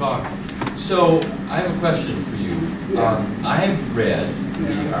 Thanks for your talk. So I have a question for you. Yeah. I have read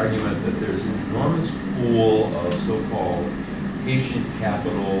the argument that there's an enormous pool of so-called patient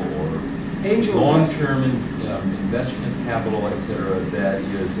capital or long-term investment capital, et cetera, that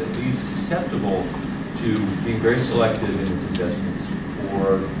is at least susceptible to being very selective in its investments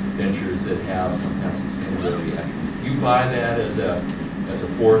for ventures that have some kind of sustainability. Do you buy that as a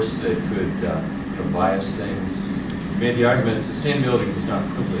force that could bias things? You made the argument that sustainability was not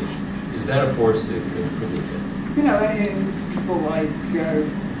privileged. Is that a force that could privilege it? People like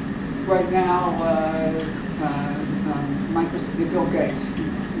right now, Microsoft, Bill Gates.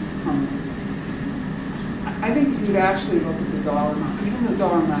 I think if you'd actually look at the dollar amount, even the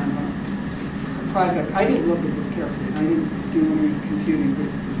dollar amount of private, I didn't look at this carefully, and I didn't do any computing, but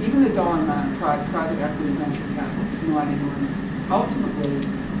even the dollar amount of private equity venture capital is not enormous. Ultimately,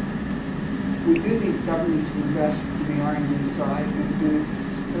 we do need government to invest in the R&D side, and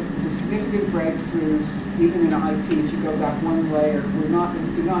the significant breakthroughs, even in IT, if you go back one layer, do not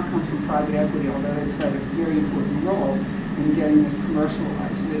come from private equity, although they play a very important role in getting this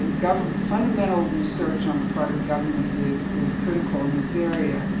commercialized. Fundamental research on the part of government is critical in this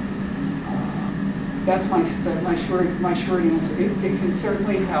area. That's my short answer. It can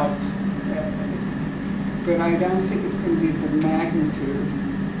certainly help, but I don't think it's going to be the magnitude.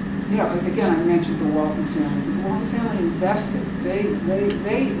 You know, again, I mentioned the Walton family. The Walton family invested. They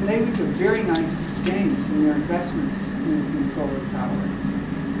reaped a very nice gain from their investments in solar power.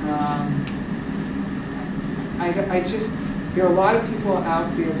 There are a lot of people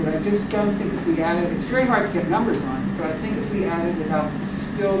out there, but I just don't think if we added, it's very hard to get numbers on it, but I think if we added it up, it's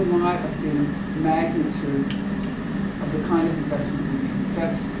still not of the magnitude of the kind of investment we need.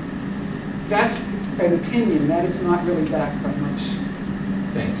 That's an opinion. That is not really backed by much.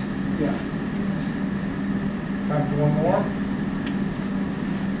 Thanks. Yeah. Time for one more.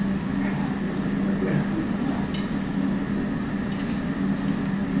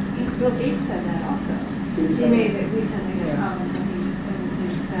 Bill Gates said that also. He made it recently a comment in his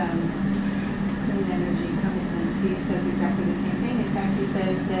clean energy commitments. He says exactly the same thing. In fact, he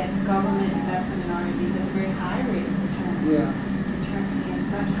says that government investment in R&D has a very high rate of return. Yeah. And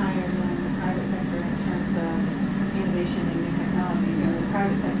much higher than the private sector in terms of innovation and new technologies. And the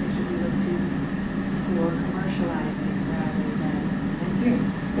private sector should be looked to for commercializing rather than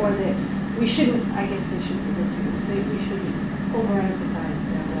or that we shouldn't. I guess they should be looked to. We shouldn't overemphasize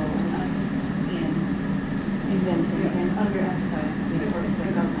their role in inventing and underemphasize the importance of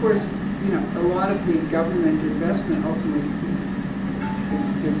government. Of course, you know, a lot of the government investment ultimately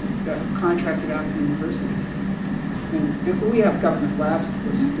is contracted out to universities. And we have government labs, of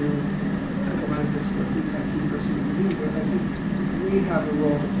course, to do a lot of this work. We've got university review, but I think we have a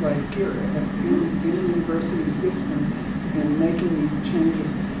role to play here in the university system in making these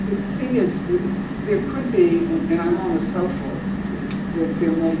changes. The thing is, there could be, and I'm almost hopeful, that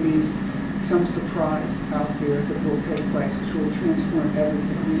there may be some surprise out there that will take place, which will transform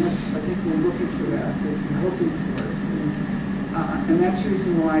everything. I mean, I think we're looking for that, and hoping for it. And that's the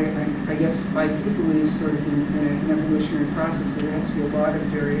reason why I guess I do believe sort of in an evolutionary process, there has to be a lot of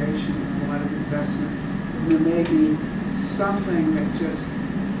variation, a lot of investment. And there may be something that just,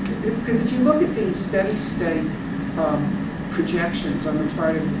 because if you look at the steady state projections on the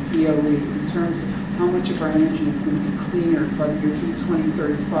part of the DOE in terms of how much of our energy is going to be cleaner by the year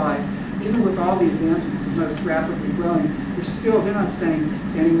 2035, even with all the advancements of most rapidly growing, they're not saying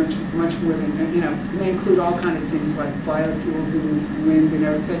any much more than, you know, they include all kind of things like biofuels and wind and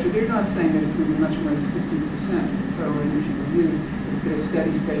et cetera. They're not saying that it's going to be much more than 15% of total energy we'll use at a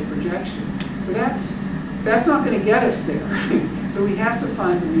steady state projection. So that's not going to get us there. So we have to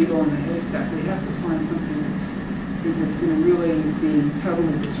find the needle in the haystack. We have to find something that's going to really be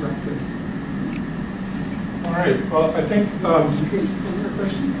totally disruptive. All right. Well, I think One more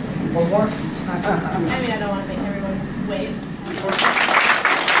question? one more. I mean, I don't want to make everyone wait.